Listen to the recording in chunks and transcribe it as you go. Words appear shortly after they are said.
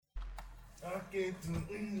can't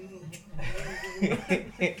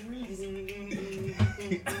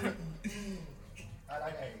I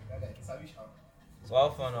like Savish. So how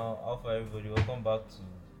far everybody, welcome back to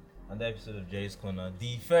another episode of Jerry's Corner.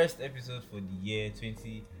 The first episode for the year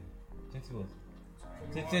 2021,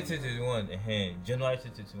 January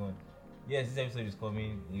 2021. Yes, this episode is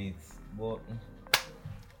coming late, but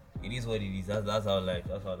it is what it is. That's our life.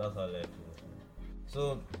 That's how life is.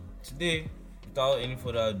 So today, without any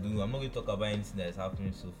further ado, I'm not going to talk about anything that is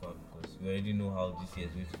happening so far because we already know how this year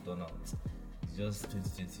is going to turn out. It's just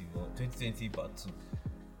 2020 part 2.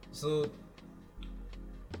 So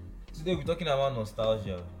today we're talking about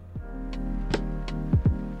nostalgia.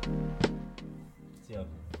 Yeah.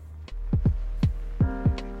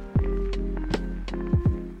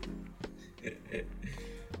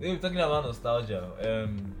 We're talking about nostalgia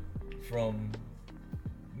from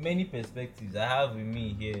many perspectives. I have with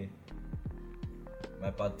me here my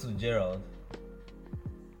part 2 Gerald,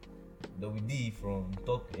 WD from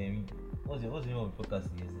Talk. What's the name of the podcast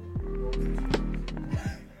again?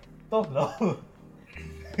 Talk now.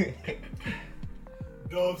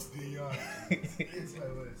 Doves the yarn. It's my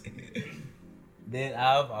words. Then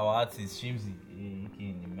I have our artist Shimzy,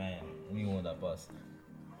 aka Nehemiah, anyone that passed.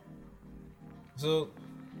 So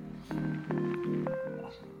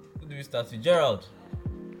who do we start with? Gerald,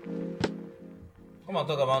 come and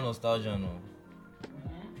talk about nostalgia now.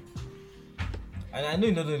 And I know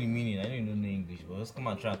you don't know the meaning, I know you don't know English, but let's come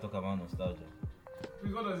and try and talk about nostalgia.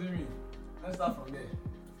 Please, what does it mean? Let's start from there.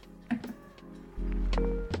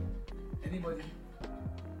 Anybody?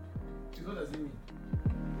 Please, what does it mean?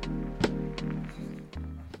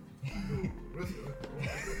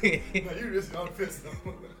 No, you raise your hand first now.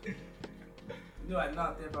 No, I'm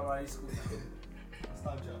not at primary school.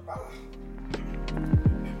 Nostalgia.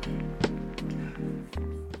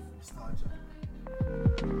 Nostalgia.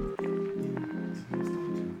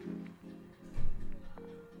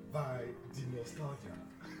 By the nostalgia.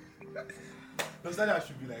 Nostalgia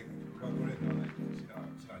should be like, well, correct now, like, she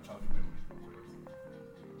not childhood memories, but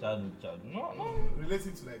correct. Childhood. No.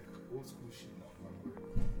 Relating to like old school shit now.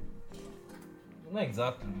 Not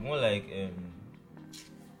exactly. More like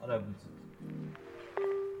how do I put it?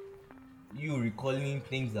 You recalling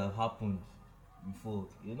things that happened before.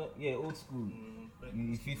 You know, old school.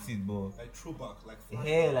 You fits it, but Like throwback, like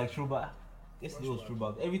yeah, like throwback. Yesterday was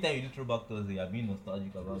throwback. Every time you do throwback Thursday, you're being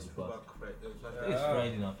nostalgic about the past. It's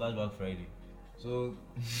Friday now, flashback Friday. So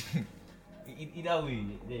either way,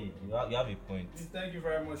 you have a point. Thank you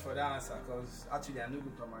very much for that answer, because actually I know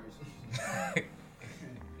good primary school.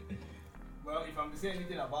 Well, if I'm to say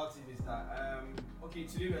anything about it, is that okay,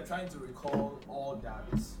 today we are trying to recall all that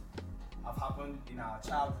have happened in our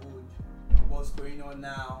childhood, what's going on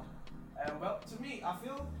now. Well, to me, I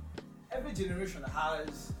feel every generation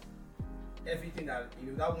has everything that,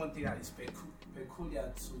 that one thing that is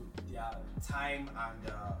peculiar to their time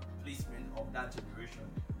and placement of that generation.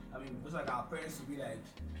 I mean, just like our parents would be like,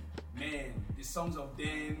 man, the songs of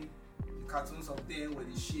them, the cartoons of them were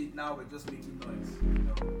the shit, now we're just making noise,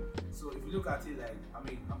 So if you look at it like, I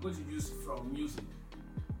mean, I'm going to use from music.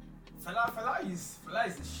 Fela is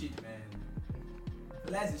the shit, man.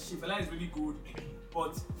 Fela is the shit. Fela is really good,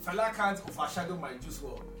 but Fela can't overshadow my Juice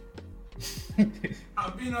WRLD.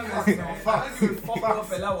 I'm being honest, man. I don't give a fuck what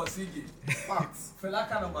Fela was singing. Facts. Fela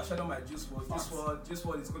can't overshadow my Juice WRLD. Juice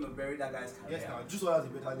WRLD is going to bury that guy's career. Yes, now Juice WRLD has a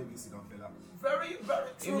better legacy than Fela. Very,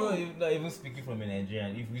 very true. Even speaking from a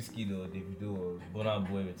Nigerian, if Wizkid or Davido or Burna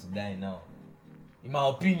Boy were to die now, in my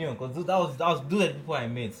opinion, because those are the people I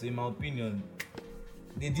met, so in my opinion,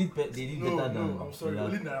 they did better than. No, I'm sorry.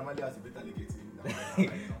 Only Naira Marley has a better legacy than Fela right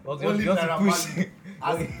now. Okay, Only just to Naira push. Marley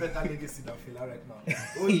has a better legacy than Fela right now.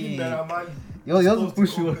 Only Naira Marley. You have to stops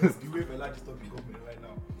push the you. government the way Fela just stopped the government right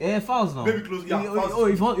now. Fouls now. Maybe close. Yeah, Fouls.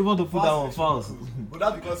 If you want to put that on Fouls. But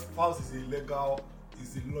that's because Fouls is a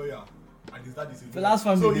lawyer, and his dad is a lawyer. Fela's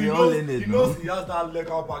family, So they he all knows, learned it, he knows he has that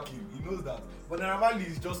legal backing. He knows that. But Naira Marley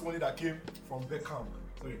is just money that came from Peckham.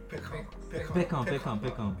 Sorry, Peckham. By the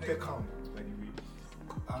way.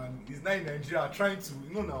 And he's now in Nigeria trying to,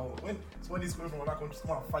 now, when someone is coming from another country,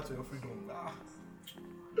 come and fight for your freedom.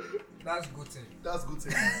 That's good thing. That's good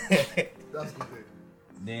thing. That's good thing.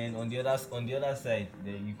 Then on the other side,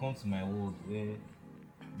 then you come to my world where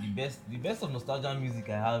the best of nostalgia music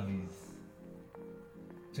I have is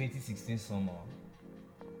 2016 summer.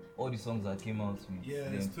 All the songs that came out with. Yeah,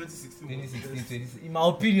 them. it's 2016. 2016. In my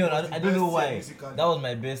opinion, I don't know why. Musically. That was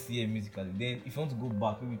my best year musically. Then, if you want to go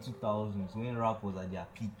back, maybe 2000s, when rap was at their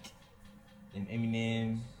peak, then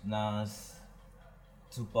Eminem, Nas,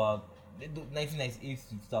 Tupac, 1998 to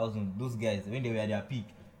 2000, those guys, when they were at their peak.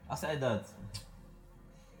 Aside that,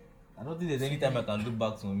 I don't think there's any time I can look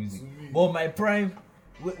back to my music. To me. But my prime,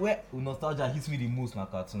 where nostalgia hits me the most, na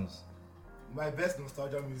cartoons. My best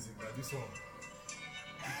nostalgia music, like this one.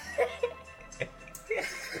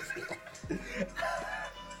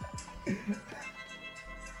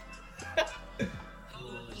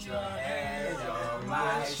 Put your hand on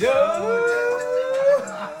my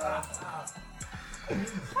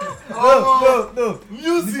No.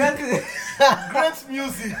 Music! Depending- Great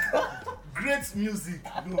music! Great music!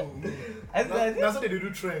 No. That's what they do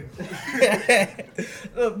trend.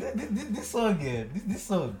 No, this song, this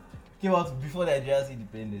song came out before Nigeria's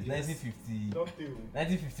independence, Yes. 1950, Don't tell.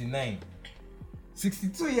 1959.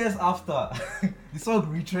 62 years after, the song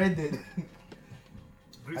retrended.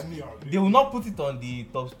 Great PR. They will not put it on the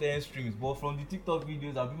top 10 streams, but from the TikTok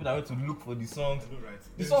videos and people that went to look for the songs, I know, right?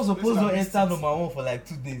 the song supposed to enter number 1 for like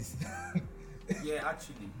 2 days. Yeah,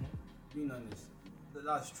 actually, being honest,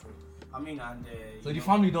 that's true. I mean, and So you the know,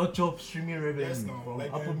 family don't chop streaming revenue Yes, no, from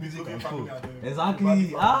like, Apple the Music Logan and family co. are the- Exactly.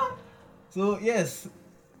 the Ah. So yes.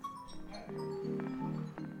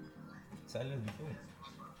 Silence the phone.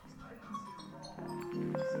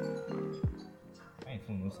 My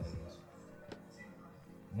phone no silence.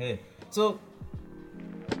 Hey, so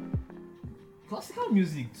classical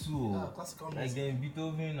music too. Yeah, classical Like music. then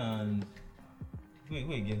Beethoven and wait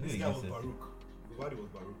again. This Wait guy again. was Sir. Baruch. Vivaldi was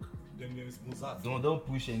Baruch. Then there's Mozart. Don't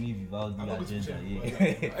push any Vivaldi I'm not going to agenda check here.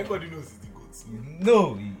 Vivaldi. Everybody knows it's the goat.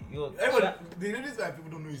 No, Everybody, the reason why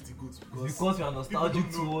people don't know it's the goat because we are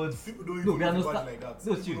nostalgic towards. People don't No, even we are know Vivaldi nostalgic. like that.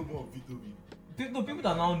 No, People chill. know more of Beethoven. People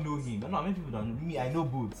that now know him. No, I mean people that know me. I know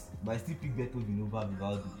both, but I still pick Beethoven over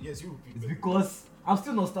Vivaldi. Yes, you will pick It's Beethoven. because I'm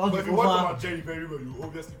still But nostalgic if you watch Tom over. and Jerry very well, you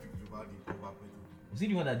obviously pick Vivaldi over Beethoven. Was he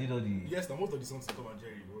the one that did all the? Yes, now most of the songs in Tom and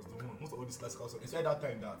Jerry was the one. Most of all these classical songs. It's at that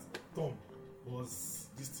time that Tom was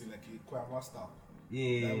this thing like a choir master.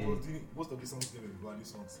 Yeah. That was doing most of the songs they were Vivaldi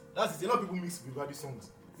songs. That's it. A lot of people mix Vivaldi songs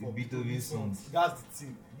for With Beethoven songs. That's the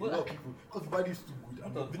thing. A But- lot of people because Vivaldi is too good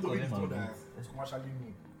and Both of Beethoven is them the are one that good. is commercially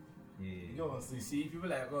known. You Yeah. know what I'm you saying? see, people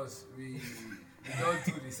like us, we don't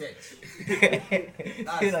do research.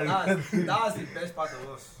 Say that That's the best part of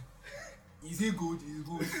us. Is he good? He's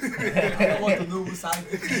good. I don't want to know whose side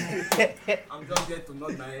it is. I'm just there to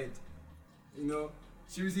nod my head. You know,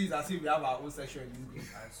 seriously, it's as if we have our own section in this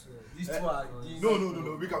group. I swear. These two are. these-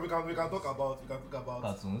 No. We can talk about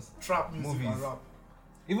Cartoons. trap music and Movies. rap.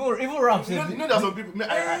 Even rap. You know there's some people.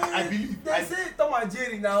 I believe. They say Tom and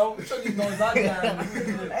Jerry now. Which one is Gonzaga?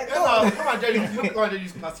 Tom and Jerry. You know Tom and Jerry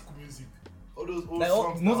use classical music. All those old Like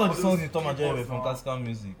songs. most now, of the all songs those in Tom and Jerry were from now. classical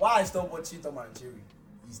music. Why I stopped watching Tom and Jerry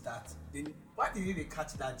is that why did they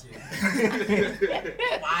catch that Jerry?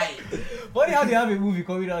 Why? Funny how they have a movie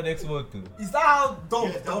coming out next month too. Is that how dumb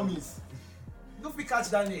Yes, dumb is? You don't fit catch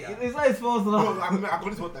that nigga. It's not his fault No, now. I mean,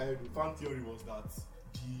 according to what I heard, the fan theory was that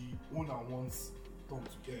the owner wants Tom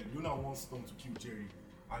to kill. The owner wants Tom to kill Jerry,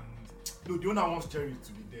 and no, the owner wants Jerry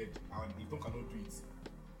to be dead. And if Tom cannot do it,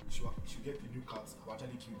 he should get a new cat and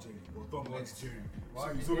actually kill Jerry. But Tom likes Jerry, so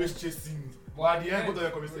Why he's the always end? chasing. But But at the end, both of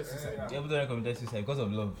them committed Yeah. suicide. Yeah, but don't committed suicide because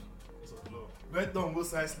of love. Because of love. When Tom goes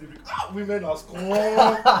sign slavery, women are scorned.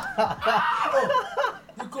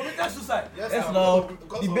 You committed suicide. Yes, now, now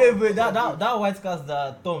because the of- baby because of that white cat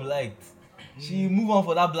that Tom liked, she move on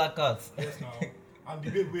for that black cat. Yes, now. And the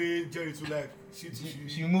baby Jerry too like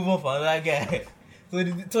She move on for another guy. So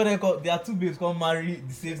there are two babes come marry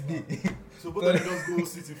the same day. So both of them just go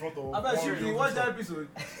sit in front of. I bet one you radio watch that station.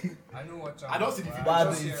 episode. I know what I don't see the video. But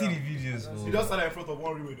just you see the videos. You For, just sat there in front of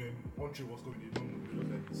one river, then one tree was coming. They don't know. They just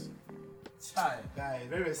like this. Child. Guy,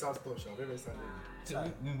 very very sad stuff. Sha, very very sad.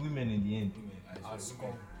 so women in the end. I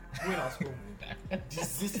scum. Women are scum.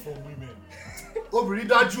 Disease for women. Obìnrin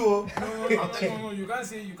dájú o. No. You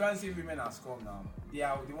can't say women are scum now. They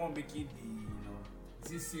are the one making the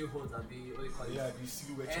is it still hot that they what they call it? Yeah, the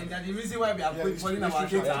silhouette. And that the reason why we are Yeah, putting it's our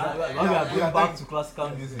true, data. yeah, Now we are yeah, going back to classical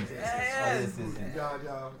music. Yes. They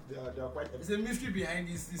are quite. There's a mystery behind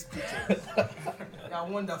these creatures. They are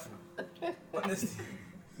wonderful. Honestly.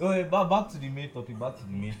 Okay, back to the main topic.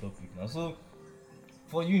 Now, so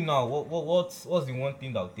for you now, what's the one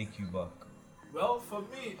thing that will take you back? Well, for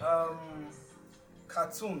me,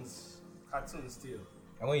 cartoons still.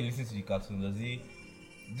 And when you listen to the cartoon,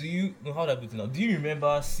 do you know how that put it now? Do you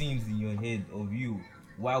remember scenes in your head of you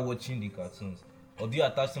while watching the cartoons, or do you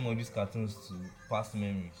attach some of these cartoons to past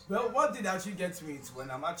memories? Well, one thing that actually gets me is when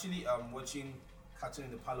I'm actually watching cartoon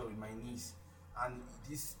in the parlor with my niece, and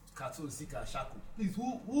this cartoon Sika Shaku. Please,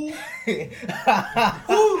 who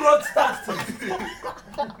wrote that thing?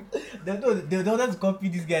 They don't copy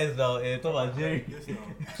these guys now, Tom and Jerry, Yes,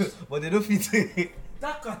 now. but they don't fit.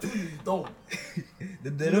 that cartoon is dumb.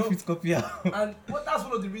 They You don't know? fit copy out. And that's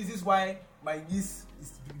one of the reasons why my niece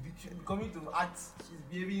is becoming to act. She's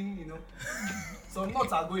behaving, you know. Some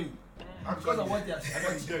nuts are going because of what they are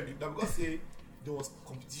Actually, saying. that because say there was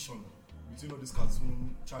competition between all these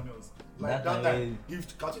cartoon channels. Like That that time, time,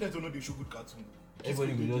 if Cartoon Network know they show good cartoon, kids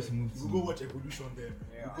Everybody go will just there. move You to- go watch Evolution there.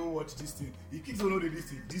 Yeah. You go watch this thing. If kids don't know this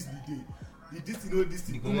thing, Disney day. If this thing know this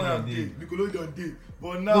thing, Nickelodeon Boomerang day. day, Nickelodeon day.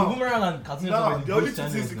 But No, now, Boomerang and Cartoon now Network the were only both two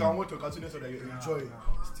things channels you now. can watch on Cartoon Network that you enjoy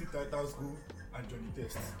Yeah. is Teen Titans Go and Johnny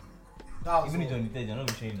Test. That's Even all. Johnny Test, you're not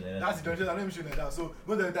even showing like that. That's the Johnny Test. I'm not even showing like that. So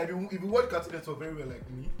most of the time, if you watch Cartoon Network very well like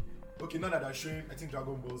me, okay, now that I'm showing, I think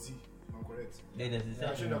Dragon Ball Z. If I'm correct. Yeah, there's this Yeah,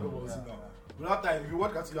 I'm showing Dragon Ball Z Yeah. now. But that time, if you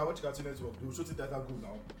watch Cartoon, you watch Cartoon Network, they will show Teen Titans Go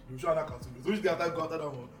now. They will show another cartoon. They will show Teen Titans Go after that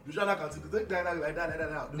one. They will show another cartoon. They will take like that.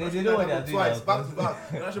 They know what they're doing twice, now. back to back.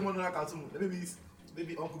 They will show another cartoon.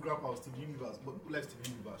 Maybe Uncle Grandpa or Steven Universe, but people like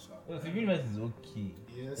Steven Universe. Sha. Oh, Steven Universe is okay.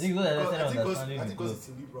 Yes. I think because I think understanding I the think plot. it's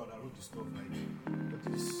Steven Bro that wrote the stuff like what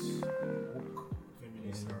is woke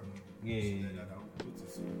feminist and Yeah. that wrote it.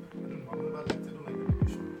 So I remember like I don't like the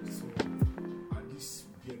movie. So and this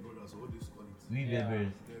Bear Brothers, what they call it? We Yeah.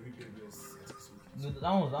 Bears. The We Bear Brothers. I think so. No,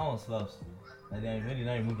 that one slaps. Like then when they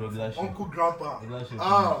now remove regular shit. Uncle Grandpa. Regular shit. I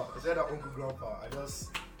said that Uncle Grandpa. I don't know.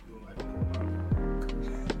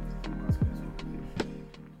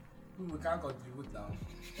 We can't contribute now.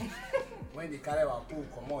 When they carry our pool,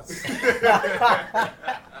 come out. They did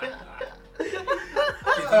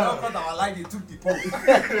not cut our line, they took the pole.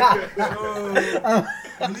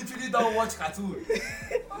 So, we literally don't watch cartoon.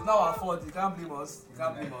 It's not our fault. You can't blame us. You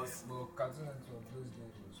can't blame us. But Cartoon Network those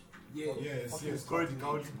days was Yeah. Yes, fucking yes. Courage the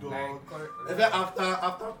Cowardly Dog. like And then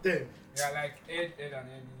after 10, yeah, like Ed and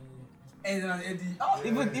Eddie. Eddie. Oh,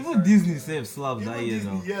 Even Disney self slaps that year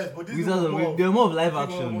Disney, now. yes, but Disney Wizards was of more- they're more of live more-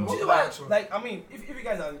 action. more- do now. you know why? Like, I mean, if you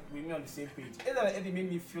guys are with me on the same page, Eddie and Eddie made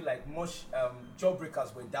me feel like much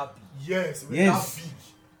Jawbreakers were that big. Yes, we're Yes. that big.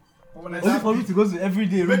 But when I Only for me to go to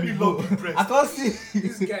everyday Make room me before. love big breast. I can't see.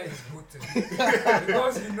 This guy is goated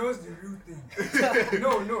because he knows the real thing.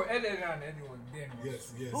 No, Ed and Eddie was then.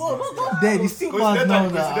 Yes, yes. Oh, yes, not dead. He's still bad now.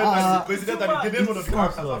 Coincidentally, they didn't one of the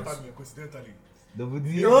Smart characters slots. after me. Coincidentally. Double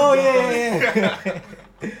D. Oh yeah.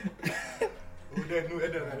 Oh, then no,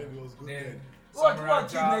 Eden and Eddie was good Then then. what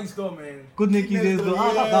kid next door, man? Good Nick is Yes, go.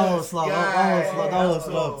 That was slap. yes, That was that's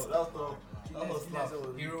slap. all, that's all. That was Kid slap. Next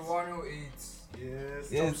Door. Hero 108.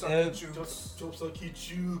 Yes. Yes, Chopsucky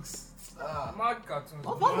Chooks. Ah. Mad cartoons.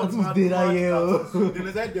 What Mad, cartoons mad, did mad I hear?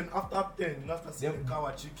 cartoons. Then after 10, after seeing Yep. the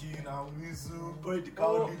Kawa Chicken and Wizu, Courage the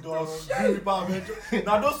Cowardly Dog, shit. Green Reaper Adventure.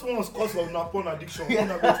 Now those ones cause of na porn addiction. One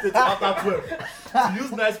that go straight to after 12. To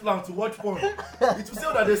use nice plan to watch porn. It will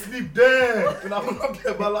say that they sleep then. And I will not be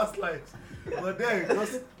a balanced light. But then,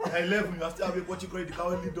 just at 11, you are still awake watching Courage the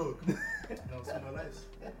Cowardly Dog. That was so nice.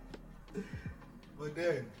 But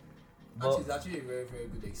then, Actually, it's actually a very, very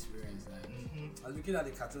good experience. Like, mhm. I was looking at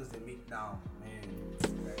the cartoons they make now, man.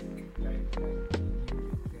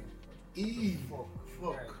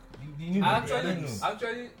 Fuck.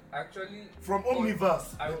 Actually, From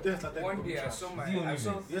Omniverse, I, the test started one from day I trash. saw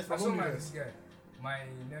Yes, I from saw my Omniverse. guy, my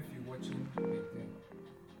nephew watching it then.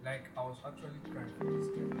 Like I was actually crying for this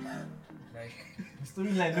guy. Like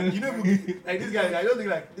Storyline. You know, like this guy, I don't think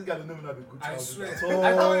like this guy don't even have a good I childhood swear,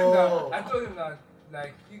 at all. I told him that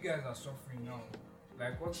like you guys are suffering now.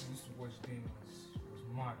 Like what you used to watch then was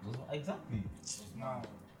mad. Exactly. Was mad.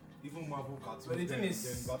 Even Marvel cartoons. But the thing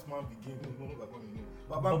is- then Batman became Batman.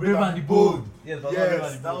 But Brave and the Bold. Yes, Batman Yes, Brave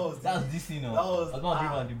and the that Bold. was- That's DC now. that was- Batman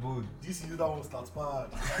Brave and the Bold. This is that one starts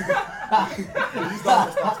bad. They use that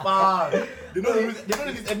one starts bad. They don't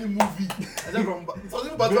release any movie. Except from it was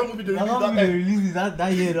even Batman movie they That released one that they time. released it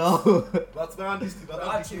that year now. Batman this thing. Batman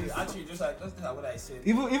Actually, just like what I said.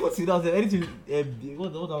 Even see that anything.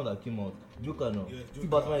 What the one that came out? Joker now. Yeah, See Joker.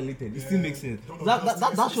 Batman related. It still makes sense. Dawn of That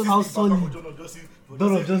Justice. shows how This is Batman solid. for Dawn of Justice.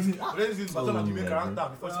 Dawn of Justice. But then this is Batman as the main Oh, character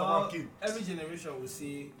before Superman came. Every generation will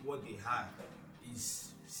say what they have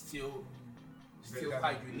is still Better.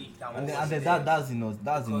 quite unique. Than And what then, was and then there. that's the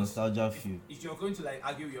Because nostalgia feel. If you're going to like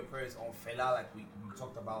argue with your parents on Fela, like we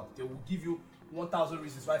talked about, they will give you 1,000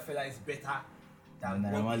 reasons why Fela is better than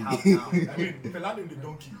Than what we Naira have Marley. now. I mean, Fela named the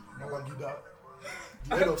donkey, Mawagida.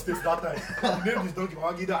 The head of state that time. He named his donkey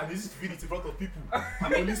Mawagida and he used to feed it in front of people.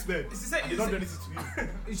 Policemen. it's the same- And they don't do anything to him.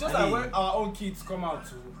 It's just that when our own kids come out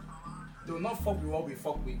too, they will not fuck with what we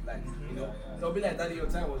fuck with. Like, you know, they'll be like, Daddy, your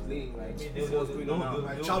time was late. Like, this is what's going on now.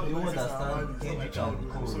 My child You don't exist understand around me, so my Kendrick child and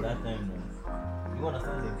will- Cole sorry. that time now. You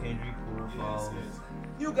understand the Kendrick Cole Yes, files. yes.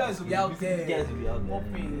 You guys will be out there, You guys will be out there.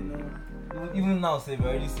 popping, you know. even now, say we're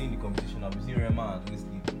already seeing the competition now between Rema and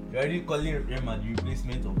Whiskey. You're already calling Rema the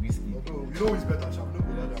replacement of Whiskey. No, you know who is better, Sha? We don't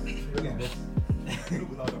go loud down. Who is better? We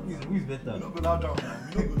don't go loud down. Who is better? We don't go loud down now.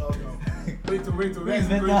 We don't go loud down. Wait, Who is wait.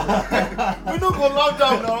 better? We don't go loud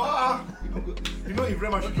down now. Ah. We don't go- You know, if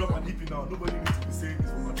Rema should drop an EP now, nobody needs to be saying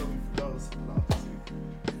this for my job. If that was loud to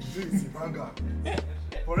say. You know, it's a banger.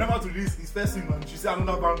 For Rema to release his first single and she say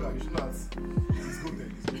another banger, you should not. He's good there.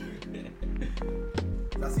 He's good there.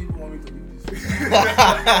 That's if you want me to leave this.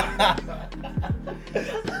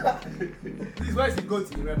 Please, where is the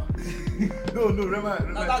goat in Rema? No, Rema.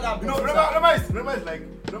 that You know, Rema is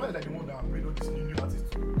like the one that made all these new artists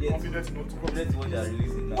Yes. confident enough to That's what they are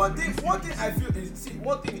releasing now. One thing I feel is, see,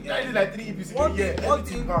 one thing. I did like 3 EPs in One a year. thing- one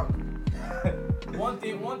Everything thing- back. One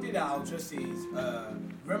thing that I'll just say is,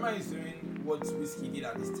 Rema is doing what Whiskey did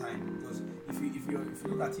at this time, because if you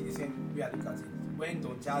look at it the same way I look at it, when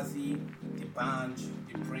Don Jazzy, the Band,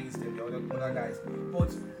 the Prince, the other guys,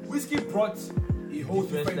 but Whiskey brought a whole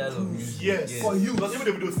Different different style of cruise music. Yes. for you. Because even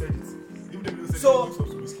the video said it. Even the video said So- it looks up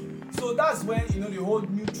to Whiskey. So that's when the whole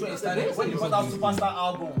new trend started. When they brought out Superstar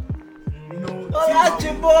album, Oh, that's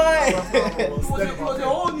your boy! it was a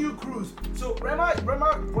whole new cruise. So Rema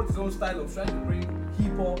brought his own style of trying to bring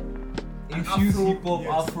hip hop, Infuse Afro, hip hop,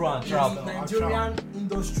 yes. Afro, and in trap. the Nigerian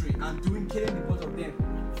industry and killing the both of them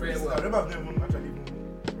very well. Rema have never actually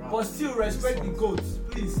even rap. But still respect the goats,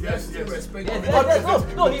 please. Yes, Still yes. respect Yes,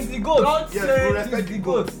 them. no, he's the GOAT. Don't Yes, say we He's respect the the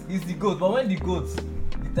GOAT. GOAT. He's the GOAT. But when the GOAT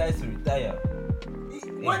decides to retire,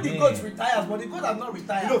 when the goat retires, but the goat has not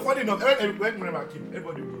retired. You know, funny enough, when Rema came,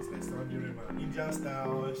 everybody was like sounding Rema, Indian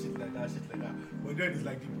style, shit like that. But then it's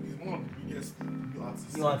like he's one of the biggest new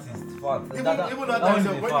artists. new artist, fact. Even that that one time, is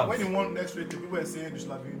so a when fact. he won next rating, people were saying they should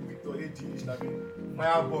have been Victor AG, they should have been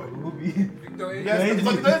Fireboy. Ruby. Victor A. Yes, AG.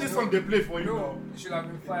 it's like this song they play for you No, now. it should have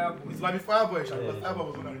been Fireboy. It's like Fireboy, Sha, Yeah. because Fireboy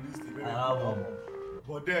was gonna release the very good Album. album.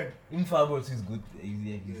 But then, In Fabulous is good.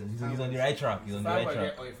 He's on the right track. He's on the right Five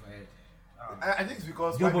track. get oil for head. I think it's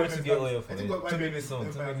because Go White boy Bear to is get like- oil I for think it. what White 2 Bear minutes is on,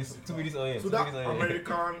 Empire 2 Music minutes, 2 now. minutes oil. So 2 that minutes oil.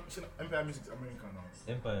 American, Empire Music is American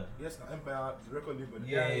now. Empire. Yes, now Empire, the record label.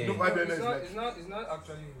 Yeah, yeah, You yeah. know, White Bear it's is like, not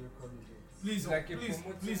actually a record label. Please, It's like a please,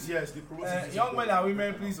 promoting- please. yes, they promote it. Young men and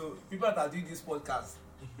women, please, oh, people that are doing this podcast,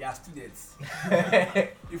 they are students.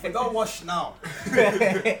 If you don't wash now,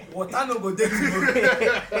 water no go dey tomorrow.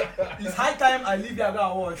 It's high time I leave here and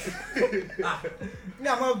go and wash. Me,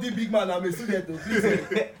 I'm not the big man, I'm a student. Oh,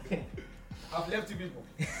 please. I've left you people.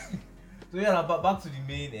 So yeah, now back to the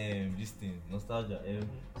main this thing, nostalgia.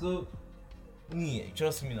 So me,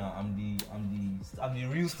 trust me now, I'm the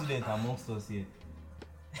real student amongst us here.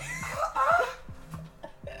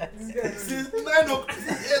 Since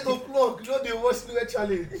 8 o'clock, you know they watch the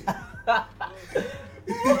challenge.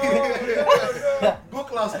 Go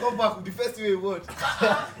class, come back with the first thing you watch.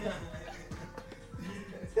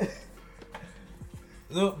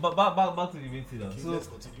 So but back to the main thing now. Okay, So let's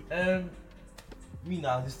continue. me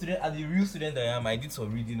now, as the real student I am, I did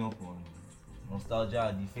some reading up on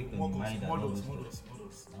nostalgia, the effect on the mind, and all those stuff.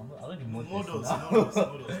 Models. I don't the mod Models.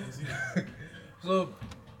 So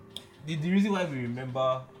the reason why we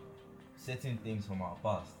remember certain things from our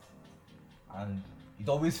past, and it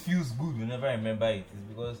always feels good whenever I remember it, is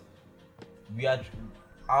because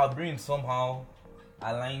our brain somehow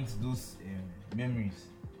aligns those memories.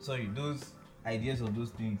 Sorry, those ideas of those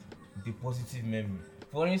things with a positive memory.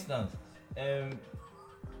 For instance,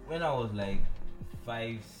 when I was like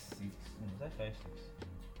 5, 6, was I 5, 6?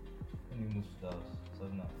 When we moved to the house,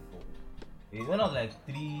 2004. When I was like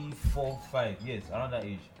 3, 4, 5, yes, around that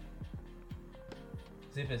age.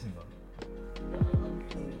 Same person, bro.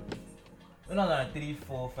 When I was like 3,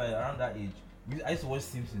 4, 5, around that age, I used to watch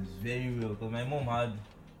Simpsons very well because my mom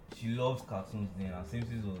she loved cartoons then, and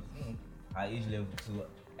Simpsons was her age level, so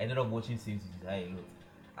I ended up watching Simpsons a lot.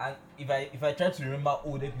 And if I try to remember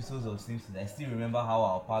old episodes of Simpsons, I still remember how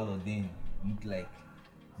our parlor then looked like.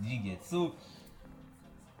 Did you get? So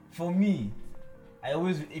for me, I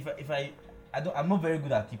always I'm not very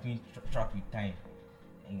good at keeping track with time,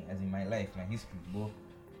 as in my life, my history. But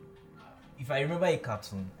if I remember a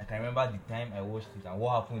cartoon, I can remember the time I watched it and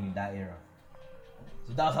what happened in that era.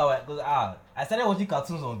 So that's how I started watching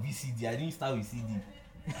cartoons on VCD. I didn't start with CD.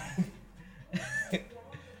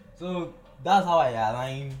 So that's how I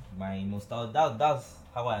align my nostalgia. That's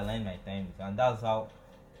how I align my time with, and that's how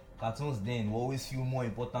cartoons then will always feel more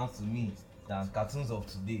important to me than cartoons of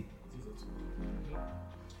today.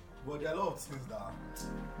 But there are a lot of things that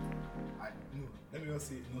let me just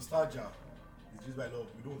say nostalgia is used by a lot.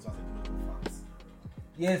 We don't have a lot of facts.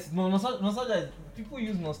 Yes, no, nostalgia is, people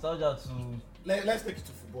use nostalgia to. Let's take it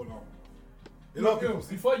to football now. A lot of people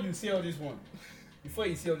see. Before you see all this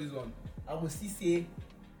one, I will still say,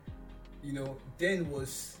 you know, then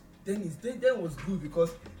was good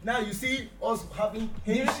because now you see us having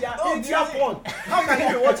Haitian porn. How can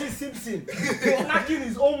you be watching Simpson knocking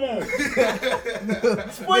his own mom?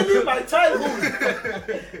 Spoiling my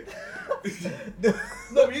childhood.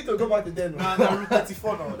 No, we need to go back to then. Nah, Route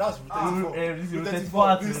 34 now. That's Route 34. Route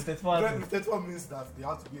 34 Route 34 means that there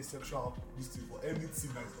has to be a sexual listing for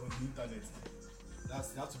anything that's on the internet. There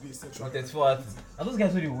has to be a sexual. Route 34 artists. And those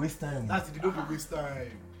guys really waste time. That's it. They don't waste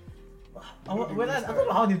time. I don't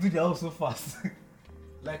know how they do their own so fast.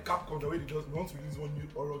 Like Capcom, the way they just want to release one new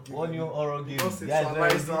horror game. One new horror game. They don't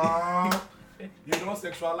sexualize now. They don't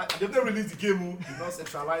sexualize. They've not released the game. They don't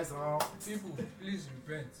sexualize now. People, please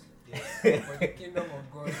repent. For the kingdom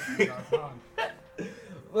of God is at hand.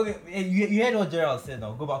 Okay, you heard what Gerald said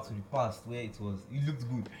now. Go back to the past where it looked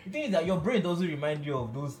good. The thing is that your brain doesn't remind you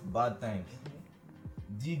of those bad times.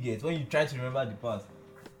 Do you get when you try to remember the past?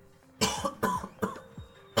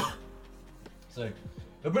 Sorry.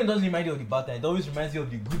 Your brain doesn't remind you of the bad times. It always reminds you of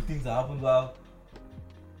the good things that happened while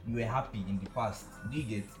you were happy in the past. Do you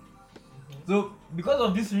get? So, because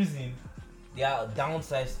of this reason, there are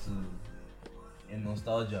downsides to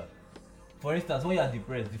nostalgia. For instance, when you are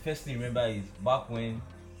depressed, the first thing you remember is back when.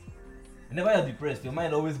 Whenever you're depressed, your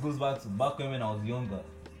mind always goes back to back when I was younger.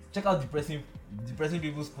 Check out depressing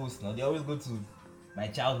people's posts now. They always go to my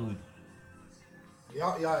childhood.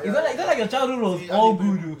 Yeah. It's not like your childhood was all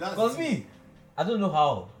good. Because me, I don't know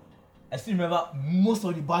how. I still remember most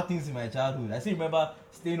of the bad things in my childhood. I still remember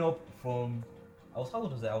staying up from. How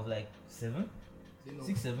old was I? I was like 7?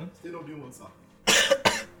 6, 7. Stay up doing what, sir?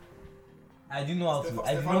 I didn't know how to.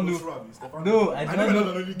 I did not Stefan know. knows Rabi, Stefan No, knows. I did know not that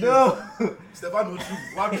know. only No. game. Stefan knows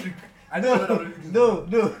one trick. I know. No.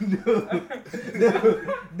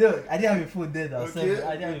 I didn't have a phone then. I was Okay. 7.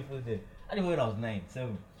 I didn't have a phone then. I didn't when I was 9,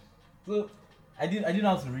 7. So I didn't know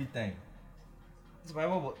how to read time. So my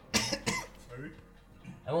mom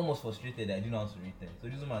was frustrated that I didn't know how to read time. So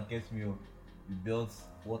this woman kept me up with belts,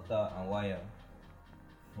 water, and wire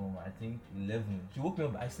from I think 11. She woke me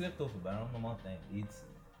up. I slept off by around normal time 8.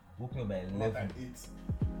 Woke me up by 11. 8.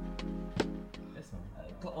 Yes,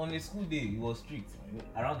 man. On a school day, it was strict.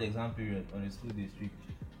 Around the exam period, on a school day, strict.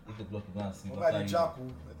 8 o'clock, you go and sleep. What about the jack?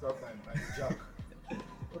 At that time, I the jack.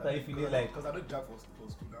 What are you feeling like? Because I know jack for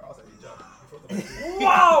school now. I was like the jack. In front of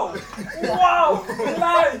Wow!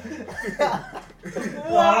 Lie!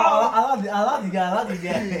 Wow! I love the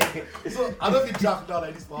guy. So I don't be jack now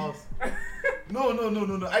like this for house. No.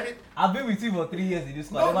 I did. I've been with you for 3 years in this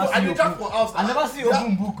school. No, I did jack for house. I never see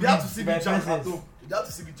open book. They have to see me by jack at presence. home. They have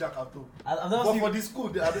to see me jack at home. I've never But seen. for the school,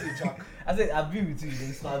 I don't the jack. I said I've been with you in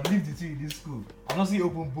this school. I've lived with you in this school. I've not seen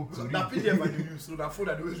open book to read. That PDF I do use, so that phone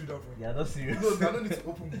I always read that from. Yeah, not serious. No, I don't need to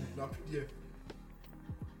open book. Now PDF.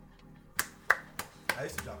 I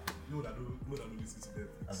used to jack. No, that don't listen to them.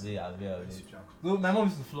 I've been. I used to jack. So my mom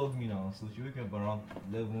used to flog me now. So she wake me up around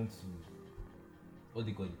 11 to what do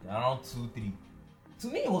you call it? Around 2, 3. To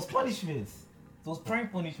me, it was punishment. It was prime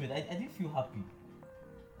punishment. I didn't feel happy.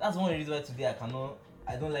 That's one reason why today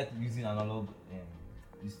I don't like using analog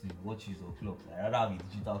watches or clocks. I rather have a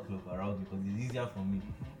digital clock around me because it's easier for me.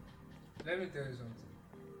 Let me tell you something.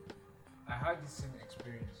 I had the same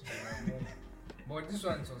experience with my mom. But this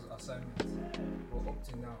one was assignment. But up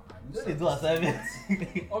to now, I Don't they do assignments?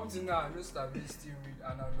 Up to now, I know stability with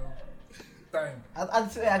analog time. I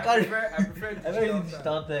can't. I prefer I very digital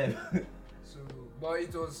digital time. time. So, but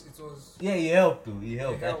it was. Yeah, it helped too. It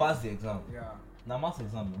helped. It helped. I passed the exam. Yeah. Now maths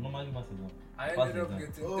exam. Normally maths exam. I Passed ended the up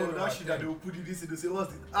exam. getting. Oh, 10 that over shit that 10. they will put in this in the say,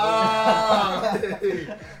 what's it? Ah!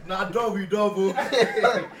 Nah, double.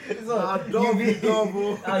 So Nah, you double.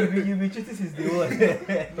 you be cheating since day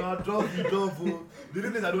one. Nah, double. The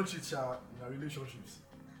reason I don't cheat, Sha, in our relationships.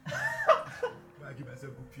 I give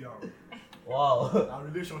myself good PR. Wow. Our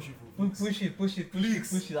relationship. will fix. Push it.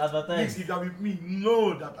 Please. Push it. Advertise. Please, if you're with me,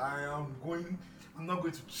 know that I'm not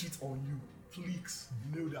going to cheat on you. Please,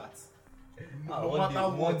 know that. No matter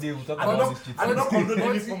what. One day we'll talk I about don't this cheating. I don't condone any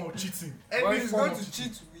What form of cheating. But Any he's form going of to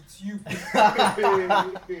cheat with you.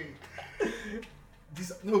 This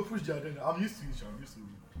push the agenda. I'm used to it. I'm used to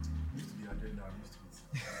the agenda. I'm used to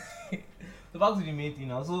it. So back to the main thing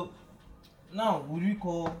now. So now would we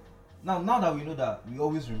call now that we know that we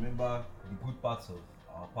always remember the good parts of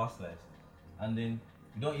our past lives, and then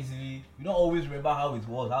we don't always remember how it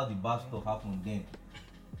was, how the bad stuff happened then.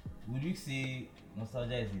 Would you say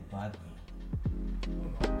nostalgia is a bad thing?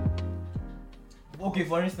 Okay,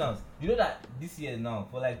 for instance, you know that this year now,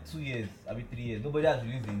 for like 2 years, 3 years, nobody has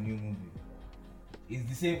released a new movie. It's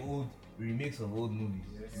the same old remakes of old movies.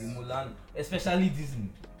 Yes. The Mulan, especially Disney.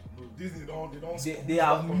 Disney don't They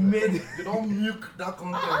have made they don't milk that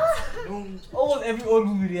content. They don't. almost every old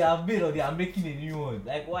movie they have made or they are making a new one.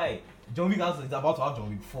 Like why? John Wick is about to have John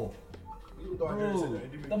Wick 4. Bro,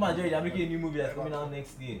 Tom and Jerry, they are making a new movie that's coming out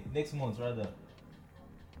next month rather.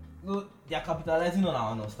 So they are capitalizing on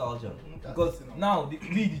our nostalgia because now we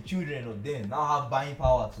the children of them now have buying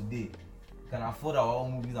power today. Can afford our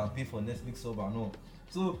own movies and pay for Netflix sub and all.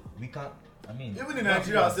 So we can. I mean, even in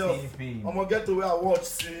Nigeria itself, I'm gonna get to where I watch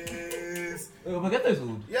since. Omogeto is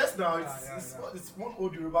old. Yes, now it's one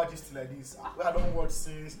old Yoruba gist like this where I don't watch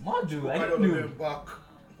since. Madu, I don't don't know. them back.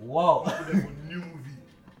 Wow. Put them for new movie.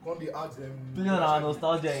 Can't they add them? Play on our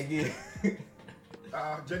nostalgia again.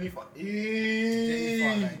 Jennifer.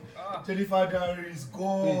 Jennifer, Jennifer Diaries,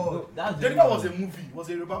 God. Wait, no, that's the Jennifer new was a one. movie. Was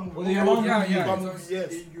a Yoruba movie. Was a Yoruba movie? Yeah, Yoruba it movie, was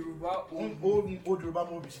yes. a Yoruba Old Yoruba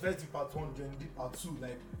movie. She first did part 1, then did part 2,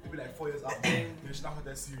 like maybe like 4 years after. Then she now had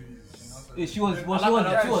that series. Yeah, she was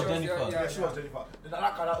Jennifer. Yeah, she was Jennifer. Then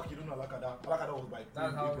Alakada, okay, you don't know Alakada. Alakada was by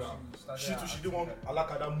That's how Abraham. she started. She did one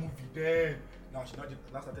Alakada movie then. Now she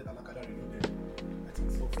now started Alakada really then. I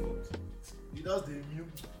think so. He does the new.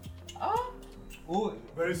 Oh,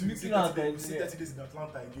 Very soon. Mickey See Mouse 30 guys, yeah. days in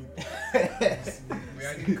Atlanta again. We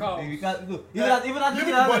are the cows. we can't go.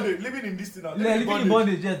 Living in this thing now. Living in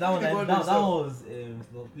bondage, yes, that one, Living in that bondage,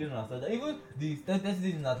 was playing on nostalgia. Even the 30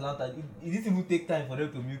 days in Atlanta, it didn't even take time for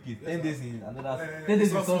them to milk it. 10 days in another, 10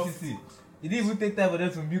 days in Sun City. It didn't even take time for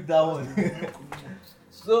them to milk that one.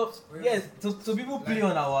 So yes, so people play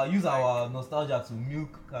on use our nostalgia to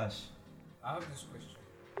milk cash. I have this question.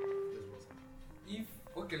 If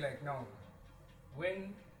okay, like now,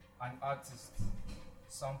 when an artist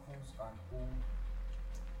samples an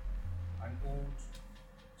old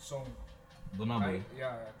song, Burna Boy.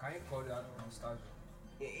 can you call that nostalgia?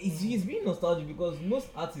 It's being nostalgic because most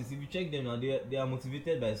artists, if you check them now, they are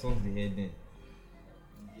motivated by songs they heard then.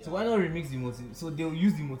 Yeah. So why not remix the motivation? So they'll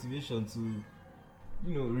use the motivation to,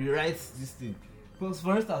 rewrite this thing. Because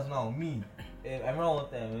for instance now, me, I remember one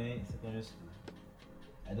time when in secondary school,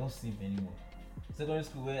 I don't simp anymore. Secondary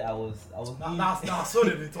school where I was Nah, so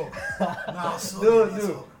did they talk. Nah, so no, did they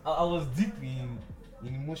talk. I was deep in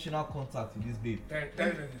emotional contact with this babe. Tell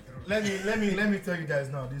me the truth. Let me tell you guys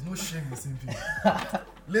now. There's no shame in simping.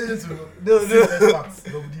 Listen to No. facts.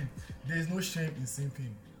 There is no shame in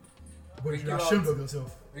simping, but We you are give ashamed out- of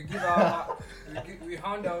yourself. We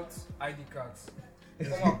hand out ID cards.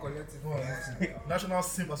 Come and collect it. Come on, National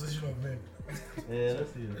Simp Association of Men. Yeah,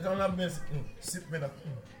 let's see. National Men Simp Men.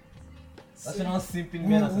 National Simping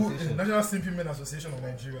Men Association. National Simping Men Association of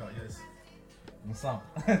Nigeria. Yes. Musam.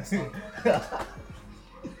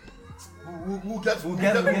 We'll get We'll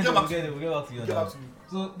back get back to you. We'll on get that. back to you.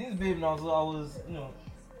 So this babe now, so I was,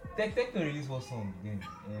 Techno released one song then,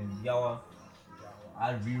 and Yawa,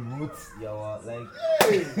 I rewrote Yawa, like.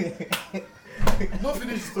 No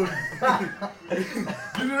finish story.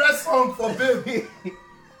 You write song for baby.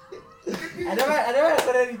 I never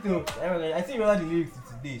recorded it though. I still remember the lyrics to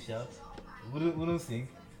today, Sha. Wouldn't sing.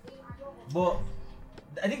 But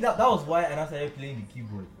I think that was why I started playing the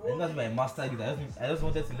keyboard. I think that's why I mastered it. I just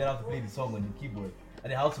wanted to learn how to play the song on the keyboard.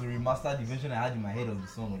 And then how to remaster the version I had in my head of the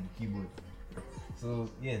song on the keyboard. So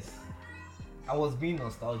yes, I was being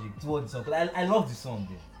nostalgic towards the song. 'Cause I love the song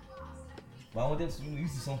then. But I wanted to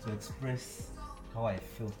use the song to express how I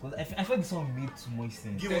felt. Because I felt the song made too much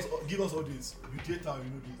sense. Give us all this. You data, you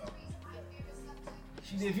know data.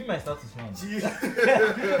 She did view my status now.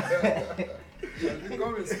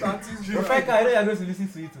 Become a status. Profeka, I know you're going to listen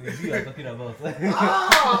to it. It's you are talking about.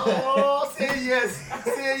 Oh, say yes.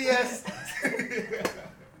 Say yes.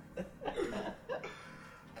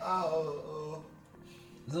 Oh.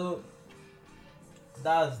 So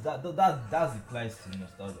that's the price to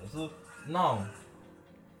nostalgia. So now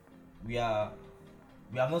we have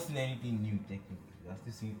not seen anything new technically. We are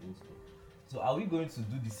still seeing old stuff. So are we going to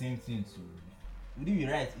do the same thing to? Would it be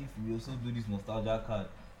right if we also do this nostalgia card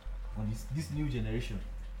on this new generation?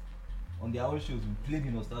 On their own shows, we play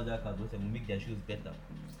the nostalgia card, but we make their shows better.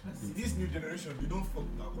 This new generation, they don't fuck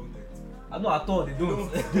with our content. Not at all, they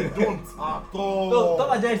don't. They don't at all. No,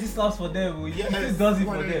 Tom and Jerry still slaps for them. He Yes, still does it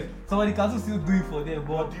for somebody- them. Somebody can still do it for them,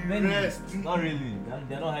 but But the many, rest, not really.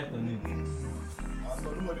 They're not hyped on it.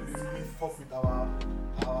 Nobody really fuck with our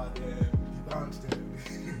the band them.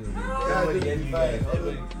 Everybody get new guys.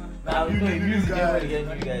 Everybody. Nah, we know in music, everybody get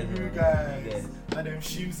new guys. New guys. And them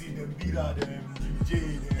Shimzy, them Bida, them Jimmy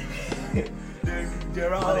J, them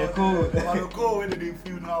Gerald, Maloko, where they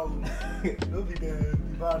feel now. Don't be the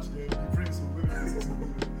band, the Prince,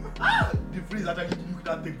 the Prince actually look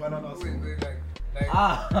that take banana. Wait, like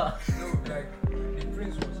Ah, no, like the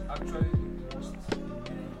Prince was actually the most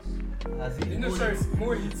lyrics As in, You know, sorry,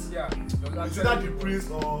 more hits, yeah. Is it that the Prince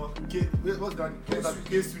or what's that?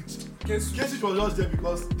 K-Switch. K-Switch was just there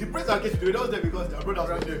because the Prince and K-Switch they were just there because their brothers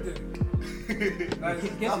were there.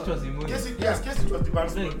 K-Switch was the most. K-Switch was the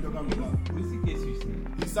band's Like, younger brother. we see K-Switch now.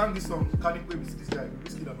 He sang this song, Can You Play with this guy,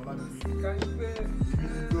 Whiskey and Olamido. Can you play?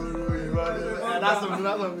 That's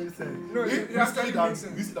what we said. No, it actually makes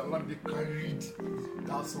sense. Whiskey and Olamido carried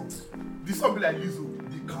that song. The song be like Lizzo,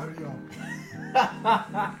 they carry him.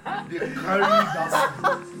 They carry that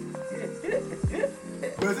song.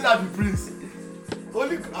 But is it that the Prince?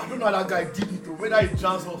 Only I don't know how that guy did it or whether he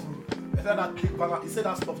jazz also. He said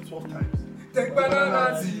that stuff 12 times. Take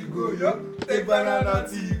banana tea, go yo. Take banana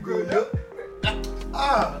tea, go yo.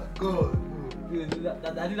 Ah, God. Dude, I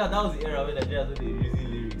think that was the era when Nigerians were using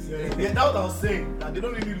lyrics. Yeah, that's what I was saying. That they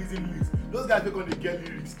don't really listen lyrics. Those guys make on they get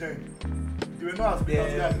lyrics then. They were not as big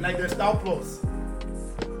as guys. Like the Star Plus.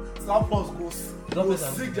 Star Plus go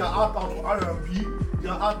sing their art out for R&B.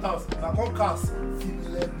 Their art out. Now come cast.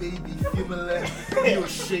 Female baby, female. Your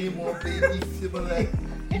shame on baby, female.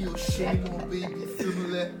 Your shame on baby,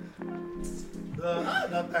 female.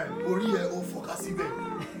 That time, Oriye o fokasibe.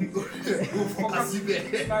 Oriye o fokasibe.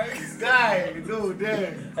 Guy, no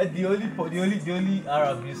then. The only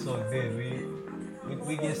R&B song there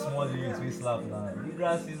we get small lyrics, we slap now. The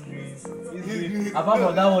grass is green, it's green. Apart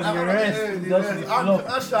from that one, the rest is just the flop.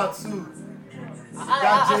 Asha too. I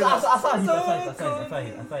saw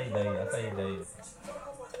it.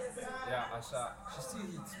 Yeah, Asha. She still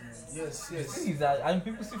hits, man. Yes. The thing is that, and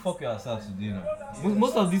people still fuck with ourselves today now.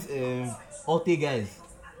 Most of these Alte guys,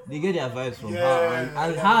 they get their vibes from her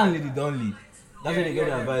and her and Lady Donley. That's where they get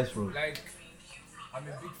their vibes from. Like, I'm a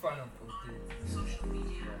big fan of Alte.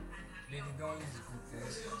 Lady Donley is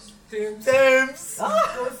good. Thames.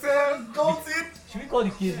 Don't it? Should we call the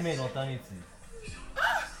cavemen alternative?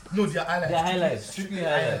 No, they are highlights. They are highlights, strictly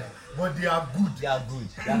highlights. But they are good. They are good.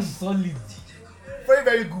 They are solid. Very,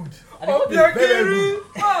 very good. And they got the Very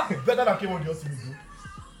good. Better than came on the ultimate do.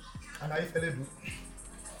 And I fell do.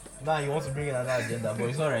 Now he wants to bring in another agenda, but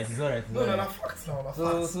it's alright. No, that's facts now.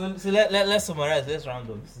 So let's summarize. Let's round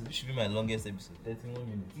up. This should be my longest episode. 31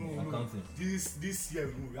 minutes. I'm counting. This year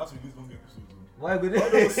we have to release long episodes. Why good?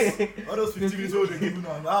 All those 50 minutes old they give you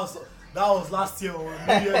now. That was last year or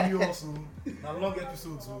New also. Now long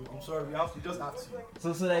episodes. So I'm sorry. We just have to.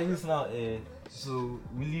 So like this now. So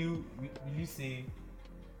will you say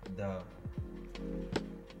that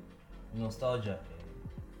nostalgia,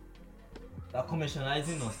 that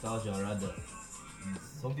commercializing nostalgia rather, is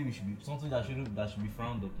something that should be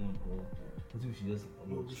frowned upon, or something we should just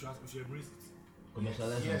we should embrace it.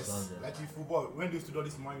 Commercialize nostalgia. Like in football, when they used to do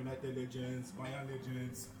this Man United legends, Bayern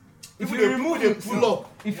legends. If you remove the pull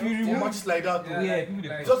up, if you remove matches like that, people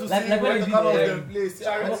like, just to like see when when they the did Carlos them play.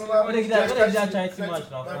 When they did that charity match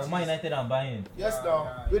now for Man United and Bayern. Yes,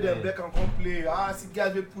 now where them Beckham come play. See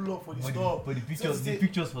guys will pull up for the stuff. But the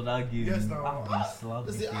pictures for that game. Yes, now. I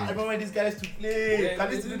remember when these guys to play. Yeah, Can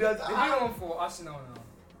they this do did that? one for Arsenal now.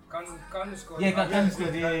 Can score? Yeah, can score.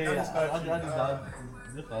 Can score. Yeah.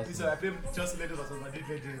 Listen, I played just legends versus Madrid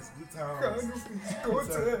legends. Good times.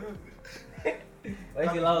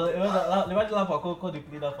 Okay, imagine laugh at call the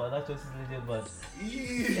play that for that Chelsea legend match.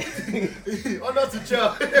 Honor to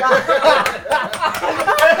Chelsea.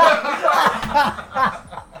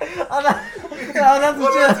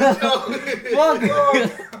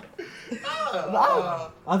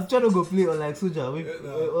 I'm trying to go play on like Soja.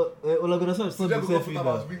 Olagunasol saw himself in there.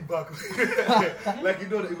 Wing back. Like you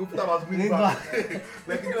know, you go put him as wing back.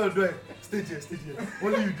 Like you know, do it. Stay here.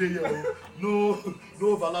 Only you there here. No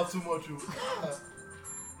overlap too much.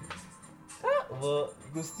 But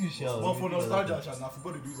you go still shout. But for nostalgia, I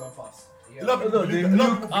forgot to do that fast. Yeah. A lot of people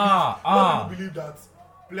believe that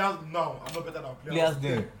players now are not better than players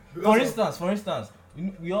then. For instance,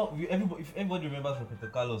 if everybody remembers Roberto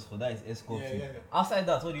Carlos for that is escort. Yeah. Outside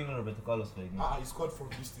that, what do you know Roberto Carlos for again? He scored from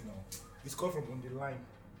this thing now. He scored from on the line.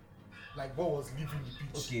 Like ball was leaving the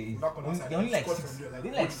pitch. Okay, They only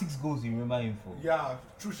like 6 goals you remember him for. Yeah,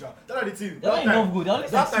 true shot. That's the thing. They're not enough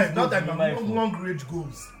goals. That time, long range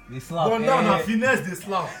goals. They slap. But now, finesse, they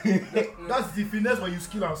slap. That's the finesse when you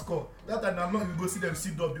skill and score. That time, now you go see them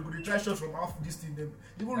sit up. They go try shots from half this thing. Them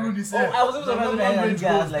even ruin this. I was even surprised when this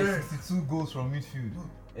guy has like 62 goals from midfield.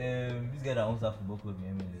 This guy that owns that football club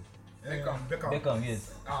in MLS. Beckham, yes.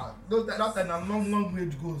 That time, now long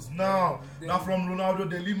range goals. Now from Ronaldo,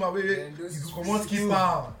 de Lima, where you come on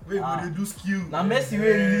keeper, where they do skill. Now Messi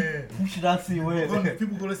really push that thing well.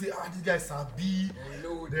 People gonna say, this guy sabi.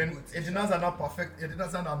 Then Edinaz are not perfect.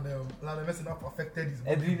 Edinaz and Messi are not perfected his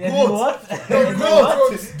body. What? The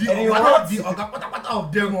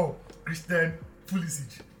of them all, Christian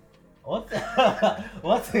Pulisic. What?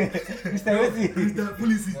 What? Mr. Wetin? Mr.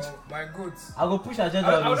 Pulisic. Well, my goats. I go push agenda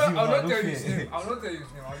I'll on you, not man. tell you No his fear. name. I'll not tell you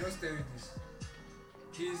his name. I'll just tell you this.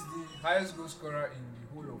 He's the highest goal scorer in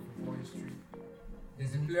the whole of football history.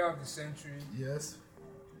 He's the player of the century. Yes.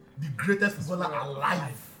 The greatest footballer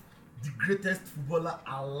alive. The greatest footballer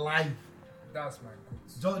alive. That's my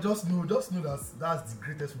goat. Just know that's the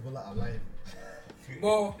greatest footballer alive.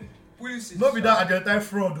 But Pulisic. No be that Argentine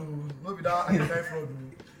fraud, though. No be that Argentine fraud, though.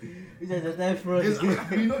 It's a time fraud. Yes,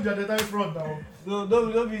 we know the Argentine fraud now. No,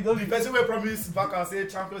 don't be. The person will promise back and say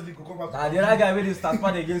Champions League will come back. Nah, the other guy when they start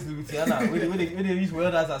playing against Louisiana, when they use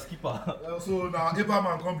Weldas as keeper. So now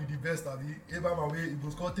Abraham can be the best. Abi Abraham way he go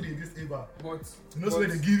score 3 against Eba. But You know so when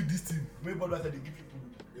they give this team, when Ball said they give people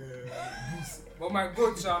boost. But my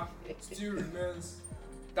goat still remains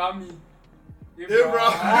Tammy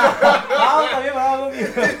Abraham. How come you have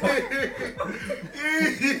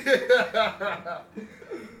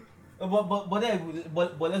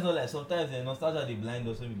but let's not like sometimes nostalgia they blind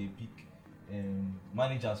us when they pick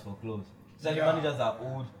managers for clubs. Like Yeah. managers are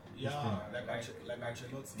old. Like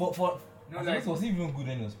Ancelotti. For No, Ancelotti like- was even good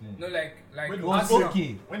when he was playing. No, like When It he was Arsenal.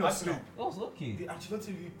 okay. When he was Arsenal. playing, It was okay. the Ancelotti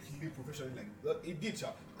really played professionally. Like he did,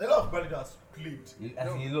 a lot of managers played. I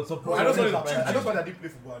think he looked so Bro, I don't know professional. that. I don't know that he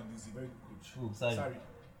played football and he's a very good coach. Who? Sorry.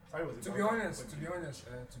 Sorry was a to bad be coach. honest,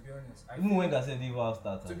 I Even when Garcia didn't have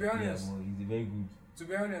start, To be honest. he's a very good. to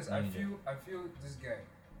be honest, I Manager. feel this guy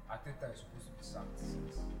Arteta is supposed to be sacked.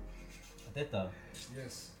 Ateta.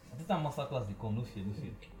 Yes. Ateta masterclass they come, no fear.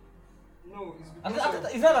 No, it's because Ateta,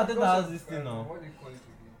 of, is that Ateta because has of, this thing now? What do you call it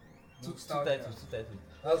again? Two Nostalgia. titles.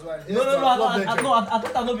 That's why. Yes, No,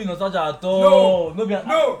 Ateta no be nostalgia at No. all. No be.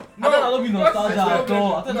 No, Ateta no be nostalgia That's at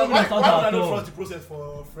all. Ateta no be Why nostalgia would I at not all. trust the process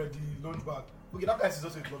for Freddie Lundberg? Okay, that guy is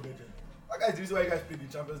also a club legend. That guy is the reason why you guys played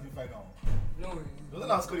the Champions League final. No, Doesn't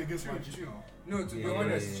that score against true, Madrid true. now? No, to be Yeah,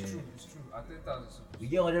 honest, yeah, it's yeah. true. It's true. Arteta is supposed We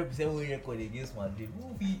get 100% win record against Madrid.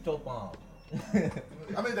 Who beat top am?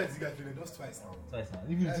 How many times did you guys play? Just twice now. Twice now.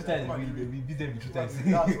 Even Yeah, two times yeah, we beat them 2 times.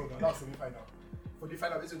 That's semi final. For the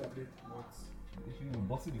final, which one I played? If you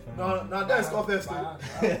box the final. No, that is confidence too.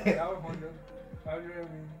 They have 100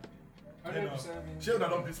 win. 100% win. She would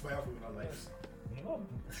not beat Bayern for our lives.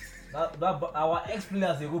 Our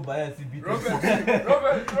ex-players they go Bayern to beat us.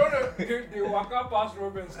 Robert, they walk out past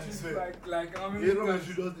Robin's I street swear. like how many Yeah, Robin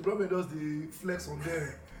times? does the flex on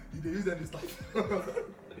them. They use them to start.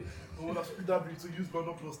 Oh, that's Peter Bridge to use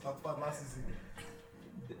London plus start part last season.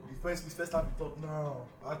 His first time we talk now.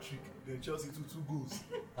 Hat-trick. Then Chelsea 2 goals.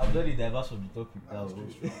 I'm very diverse from the topic now.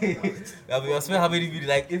 That's We spent how many minutes?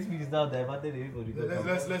 Like 8 minutes now diverted away from the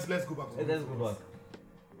topic. Let's go back. Let's go back.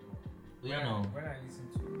 Yeah, no. When I listen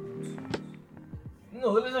to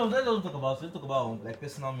No, let's talk about like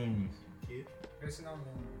personal memories. Okay. personal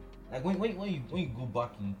memory, Like when you go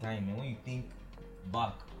back in time and when you think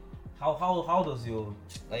back, how does your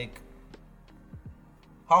like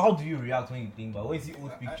how do you react when you think back? When you see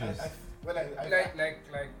old pictures? The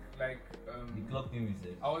clock thing we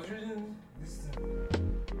said. I was reading this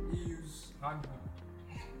thing, EU's handbook.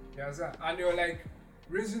 You understand? And they were like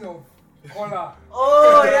raising of color.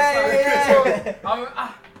 Oh yeah. So I'm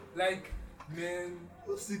like, man,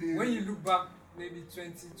 see the when you look back, maybe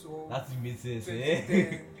 2012, That made sense,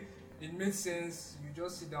 2010, it made sense. You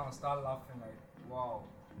just sit down and start laughing like, wow.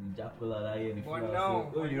 The Jacola that year, the But full now-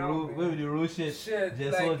 house. Where but the now, roll, man. where the roll shit. Shit,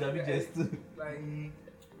 Just like, one, Jabi just two. Like,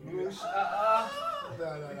 No, good side.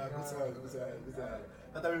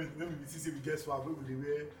 That time when we see we get swag, when we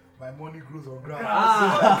wear my money grows on grass.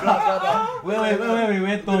 Where we went We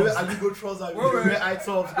wear tops. Aligo trousers, we Wait, wear high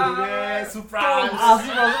tops, we wear Supreme.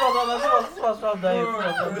 Because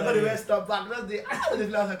they wear stop back, that's the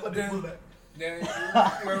last I call the pose like. then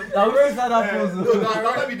Now we still start that pose. No,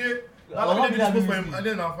 that we did. I That love we did that this for him, music. and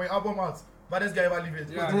then for him album art. Baddest guy ever leave it.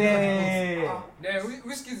 Yeah. Yeah. then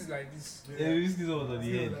Whiskey is like this. Yeah, we still over the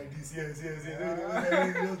Yeah, end. like this, yes.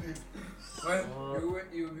 When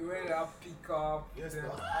you be wearing that pickup. Yes, then, sir.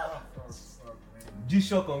 fuck, man.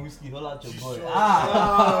 G-Shock on whiskey, holla at your boy.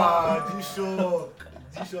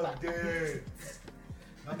 G-Shock dead.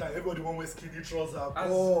 That time everybody want wear skinny trousers. As-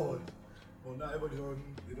 God. But now everybody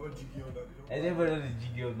they don't jiggy on that. And everybody knows the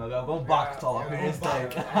G-Girl now. We are going back to our Yeah, parents' back.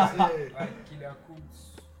 time. Yeah. Like Killer Cooks,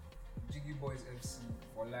 Jiggy Boys FC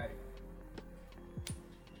for life.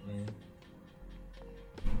 Man.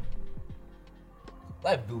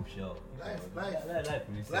 Life dope, sure. Life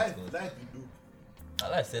really set Life for. be dope. I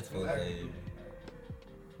like set for. Life be dope.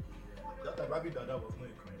 That time Rabbit Dada was not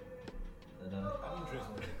a crime. I didn't dress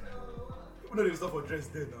for a crime. People know they stop for dress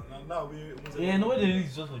dead now. Now we almost Yeah, nobody really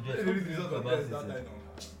is just for They just. release the result of about dress it, that yeah. time now.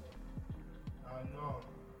 I know.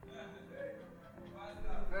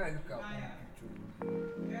 I look at one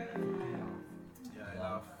picture, Yeah, I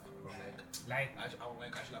laugh. like I should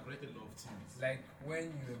have created a lot of teams. like when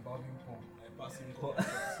you were bobbing pump. Like passing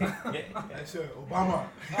I swear, Obama.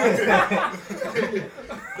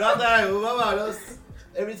 That time, Obama just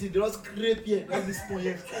everything just scrape here. That's this point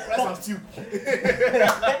here. Rice and stew.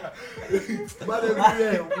 Bad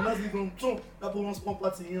everywhere. We not even chunk. That one small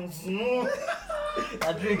party here.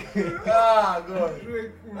 I drink. Ah, God.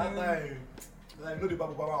 That time, like, you know the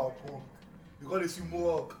Baba Obama or punk. Because they see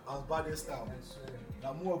Mohawk as baddest style. I swear.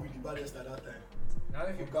 Now Mohawk with the baddest style that time. Now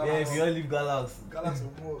if you Yeah, Yeah, if you all leave Galax. Galaxy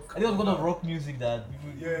of Mohawk. I think it was because of rock music that people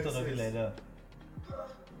Yes, thought of it yes. like that.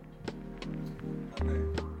 That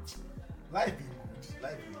time. Life be good.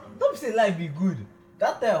 Life be good. Don't say life be good.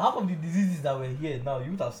 That time, half of the diseases that were here now,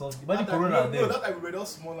 you would have solved. Imagine That time- Corona no, there. that time we were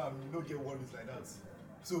just small and we don't get worries like that.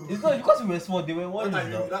 So It's not because we were small, they were that worried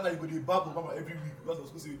time, now. that time you go dey bab Obama every week because I was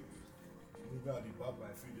supposed to say, "Nigga, I dey bab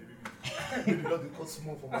my feet every week." Then they just dey cut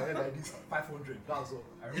small for my head like this, 500. That's all.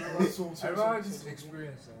 I remember, So- I remember this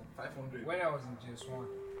experience 500. when I was in GS1.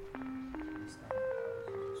 This time, I was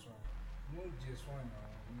in GS1. You know GS1 now,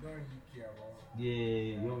 you don't really care about.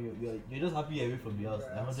 Yeah, you're just happy you're away from the house.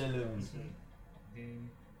 100 levels. Then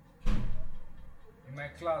in my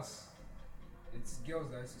class, it's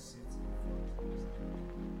girls that used to sit in front.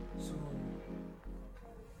 So,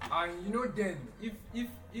 and you know then, if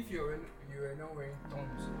you were not wearing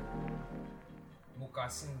Toms,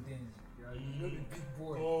 moccasin then, you know the big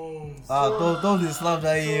boy. Toms. Tom they slap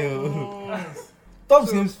that here. Toms. Tom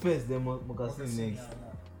comes first, then Moccasin Moccasin, next.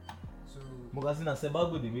 yeah. So Moccasin and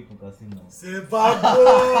Sebago, they make Moccasin now.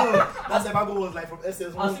 Sebago. That Sebago was like from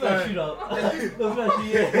SS I one see my time. shit out. I see my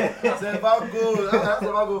shit, yeah. Sebago. That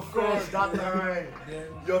Sebago fresh that time. then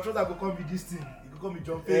Your trouser go come be this thing. You go come be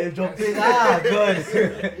jumping. Hey, jumping. Ah, God.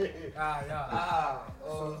 yeah. Ah.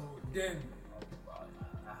 So then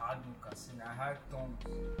I had moccasin, I had Toms.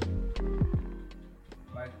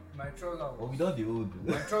 My trouser Oh, we was don't the old.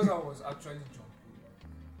 my trouser was actually jumping.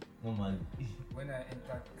 Normally. When I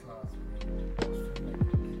entered class, I was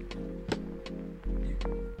feeling like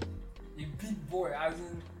a big boy, as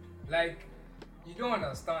in, like, you don't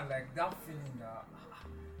understand, like, that feeling that,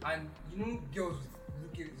 and you know, girls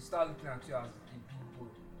start looking at you as a big boy.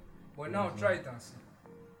 But now, try it and see.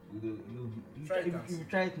 If Try it if and you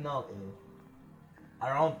try it now,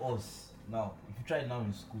 around us now, if you try it now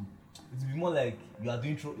in school, it will be more like you are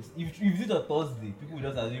doing if you do it on Thursday, people will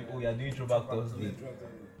just assume, oh, you are doing throwback Thursday.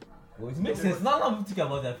 Well, it makes sense. Now I'm thinking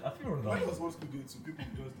about that, I feel wrong When it now. was old school day too, people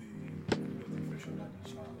just the fresh on that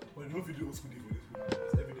day. But you know if you do old school day for this school,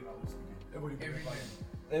 it's every day na old school day. Everybody go Every back.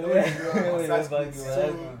 day. Anyway, That's back good. to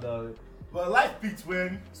So- my now. But life peaked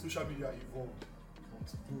when social media evolved from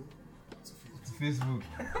to go to Facebook. Facebook.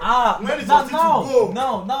 Ah, When it now, was to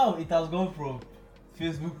go. now it has gone from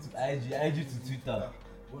Facebook to IG to Twitter.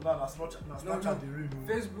 But now Snapchat the real.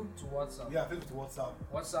 Facebook to WhatsApp. Yeah, Facebook to WhatsApp.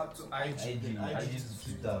 WhatsApp to IG. IG to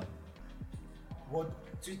Twitter. What?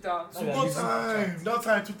 Twitter Now to we are No using time. No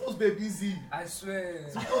time. To post babe easy. I swear.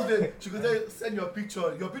 To post babe, she could say send your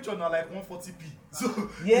picture. Your picture now like 140p. So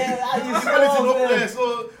Yeah, I the just quality no saw clear. them.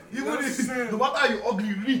 So even Yes, if sir. no matter how you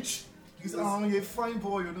ugly rich, you say you're a fine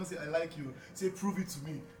boy. You don't say I like you. Say prove it to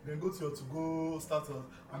me. Then go to your to go status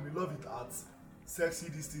and we love it at sexy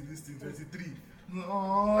this thing 23.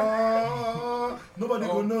 No, nobody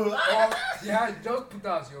go know. Yeah, just put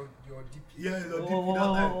as your DP. Yeah, your Oh, DP that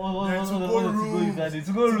time. Then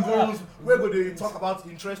to go to rooms. go rooms. Where go they talk about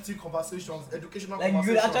interesting conversations, educational Like you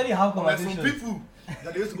could conversations. actually have Like some conversations. people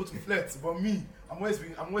that they used to go to flirt, but me, I'm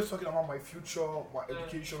always talking about my future, my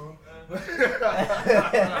education.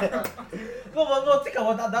 No, think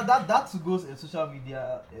about that to go social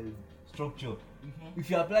media structure. If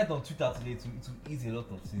you apply it on Twitter today, it will ease a lot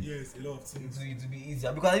of things. Yes, a lot of things. It will be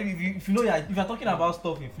easier because if you know if you're talking about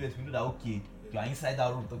stuff in flex, we know that okay, you are inside that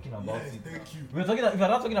room talking about Yes, it. thank you. If you're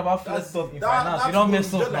not talking about flex stuff in that- finance, that's you don't good. mess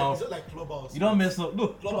It's up just now. It's just like Clubhouse. You don't mess up. No,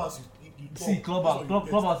 Clubhouse, you talk. see, That's Clubhouse what you get.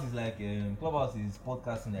 Clubhouse is like Clubhouse is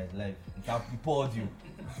podcasting like live. You can pour audio.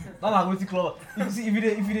 Now I'm going to Clubhouse. If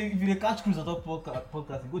you dey catch cruise on top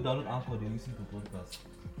podcasting, go download Anchor. They listen to podcasts.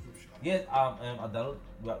 Yes, I download.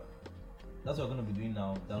 That's what we're gonna be doing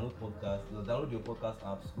now. Download podcasts. Download your podcast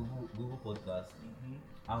apps. Google Podcasts,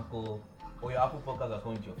 Anchor, or your Apple Podcasts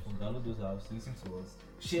account to your phone. Download those apps. Listen to us.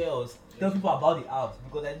 Share us. Tell people about the apps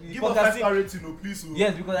because I Give us 5-star rating, no, please. Oh.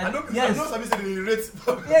 Yes, because I know. yes. I know somebody say they rate.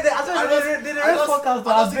 Yeah, they actually they rate podcast to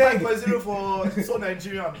I just beg. 5.0 for So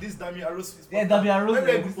Nigerian. This Dami Aros. Yeah, Dami Aros.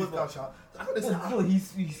 Very good podcast. Sha. I know they say, No,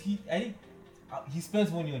 he. I think he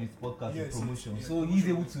spends money on his podcast Yes, and promotion, yes, so he's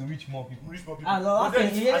able to reach more people. Reach more people. And But after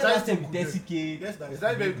then he as I last still time with good, 30K, yes, that is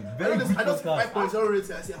that very very good I just podcast. 5.0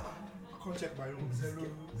 rating. I say, I can't check my own.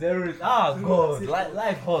 Zero. God,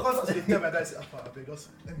 life hot. Because I tell my dad, I say, I beg, just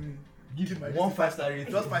let me Give my one this 5-star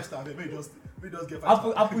rating. Just 5 star. Maybe just get 5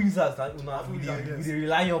 star. Apple users, Apple users, yes. we dey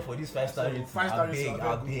rely on for this 5-star rating. 5-star I rating, beg,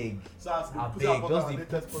 I I beg. beg. So as I we put beg, our just podcast, the-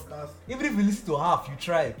 latest podcast. Even if you listen to half, you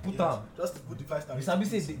try, put Yes, them. just to put the 5 star. You sabi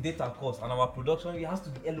say the data cost and our production, it has to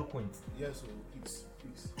be eloquent. Yes, so clicks.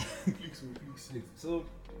 Clicks. So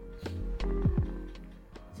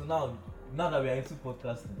now that we are into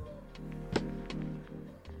podcasting,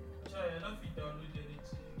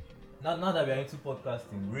 now that we are into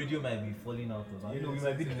podcasting, radio might be falling out of us. You know, we Yes,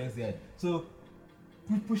 might be the next guy. So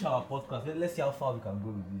push our podcast. Let's see how far we can go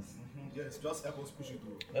with this. Yes, just help us push it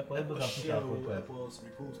to. Help us push share, our podcast. help us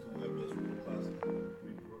repost to help us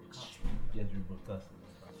rebroadcast. Yes, rebroadcast.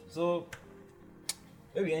 So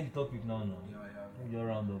maybe end the topic now. Yeah. Maybe just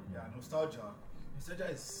round up. Yeah, nostalgia. Nostalgia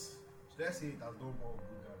is, let's say it has done more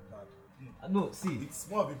good than bad. No, see. It's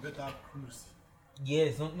more of a better cruise.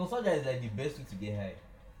 Yes, nostalgia is like the best way to get high.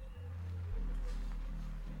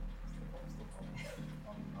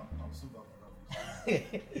 I'm so bad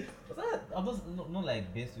for that. I'm just not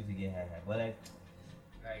like best way to get high, but like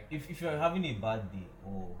if you're having a bad day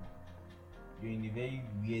or you're in a very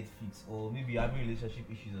weird fix or maybe you're having relationship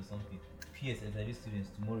issues or something. PS SID students,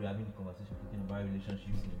 tomorrow we're having a conversation talking about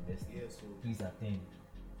relationships in university. Yeah, so Please attend.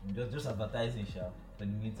 Just advertising, sha, for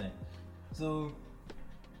the meantime. So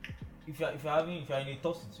if you're in a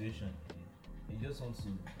tough situation, you just want to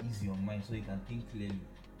ease your mind so you can think clearly.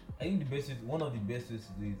 I think one of the best ways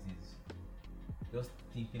to do it is just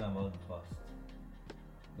thinking about the past.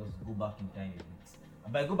 Just go back in time a bit.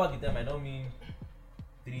 And by go back in time, I don't mean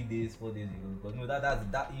 3 days, 4 days ago. Because no, that's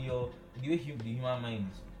the way the human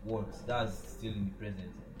mind works. That's still in the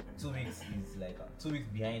present. 2 weeks is like 2 weeks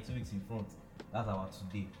behind, 2 weeks in front. That's our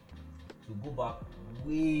today. So go back,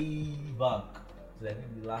 way back to like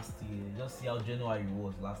maybe last year. Just see how January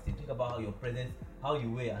was last year. Think about how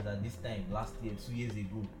you were at this time last year, 2 years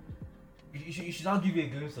ago. You should now give you a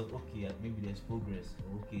glimpse of maybe there's progress,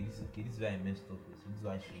 or this is where I messed up, so this is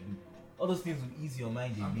what I should do. All those things will ease your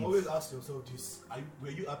mind a and bit. always ask yourself this: were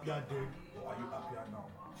you happier then, or are you happier now?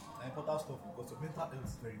 An important stuff because your mental health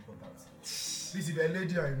is very important. Please, if you're a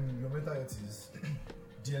lady and your mental health is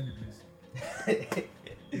DM me, please.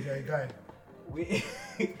 If you're a guy, Wait.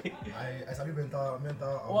 I sabi mental.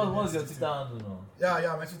 What's your Twitter handle now?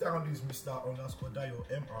 Yeah, my Twitter handle is Mr_Dayo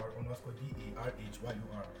MR_DARHYUR.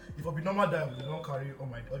 If I be normal Dayo, they don't carry all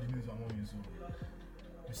the names I'm on you.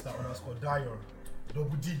 So Mr_Dayo,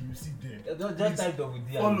 double D, you see there. Just type double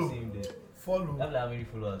D and you see him there. Follow. That's like how many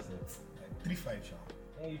followers? 3-5, sha.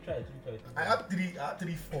 Yeah, you try. I had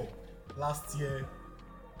 3-4 last year,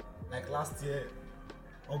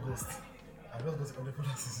 August. I just got on the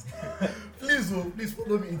followers. Please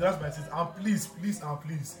follow me in that message, and please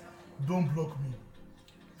don't block me.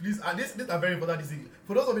 Please, and this are very important.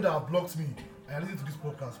 For those of you that have blocked me and are listening to this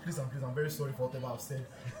podcast, please, I'm very sorry for whatever I've said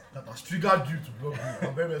that has triggered you to block me.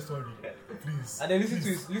 I'm very sorry. Please. And then listen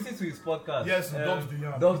to his podcast. Yes, Dubs the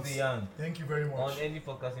Yarn. Dubs the Yarn. Thank you very much. On any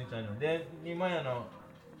podcasting channel. Then Nimaya now.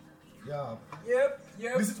 Yeah.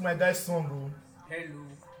 Yep. Listen to my guy's song, bro. Hello.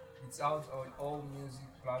 It's out on all music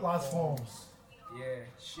Platforms. Yeah,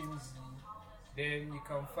 Shimzy. Then you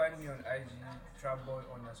can find me on IG,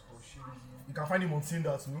 Tramboy_Shimzy. You can find him on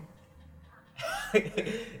Tinder too.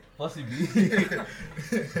 Possibly.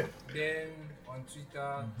 Then on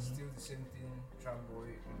Twitter, still the same thing,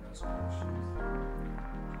 Tramboy_Shimzy.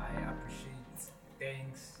 I appreciate.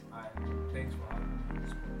 Thanks for having me on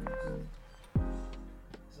this podcast.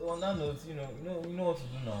 So on that note, you know what to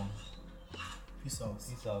do now. Peace out.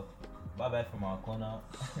 Peace out. Bye bye from our corner.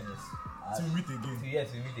 Till we meet again.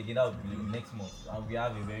 Till we meet again. That will be next month, and we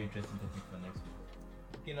have a very interesting topic for next week.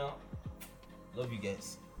 Okay, now, love you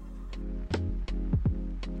guys.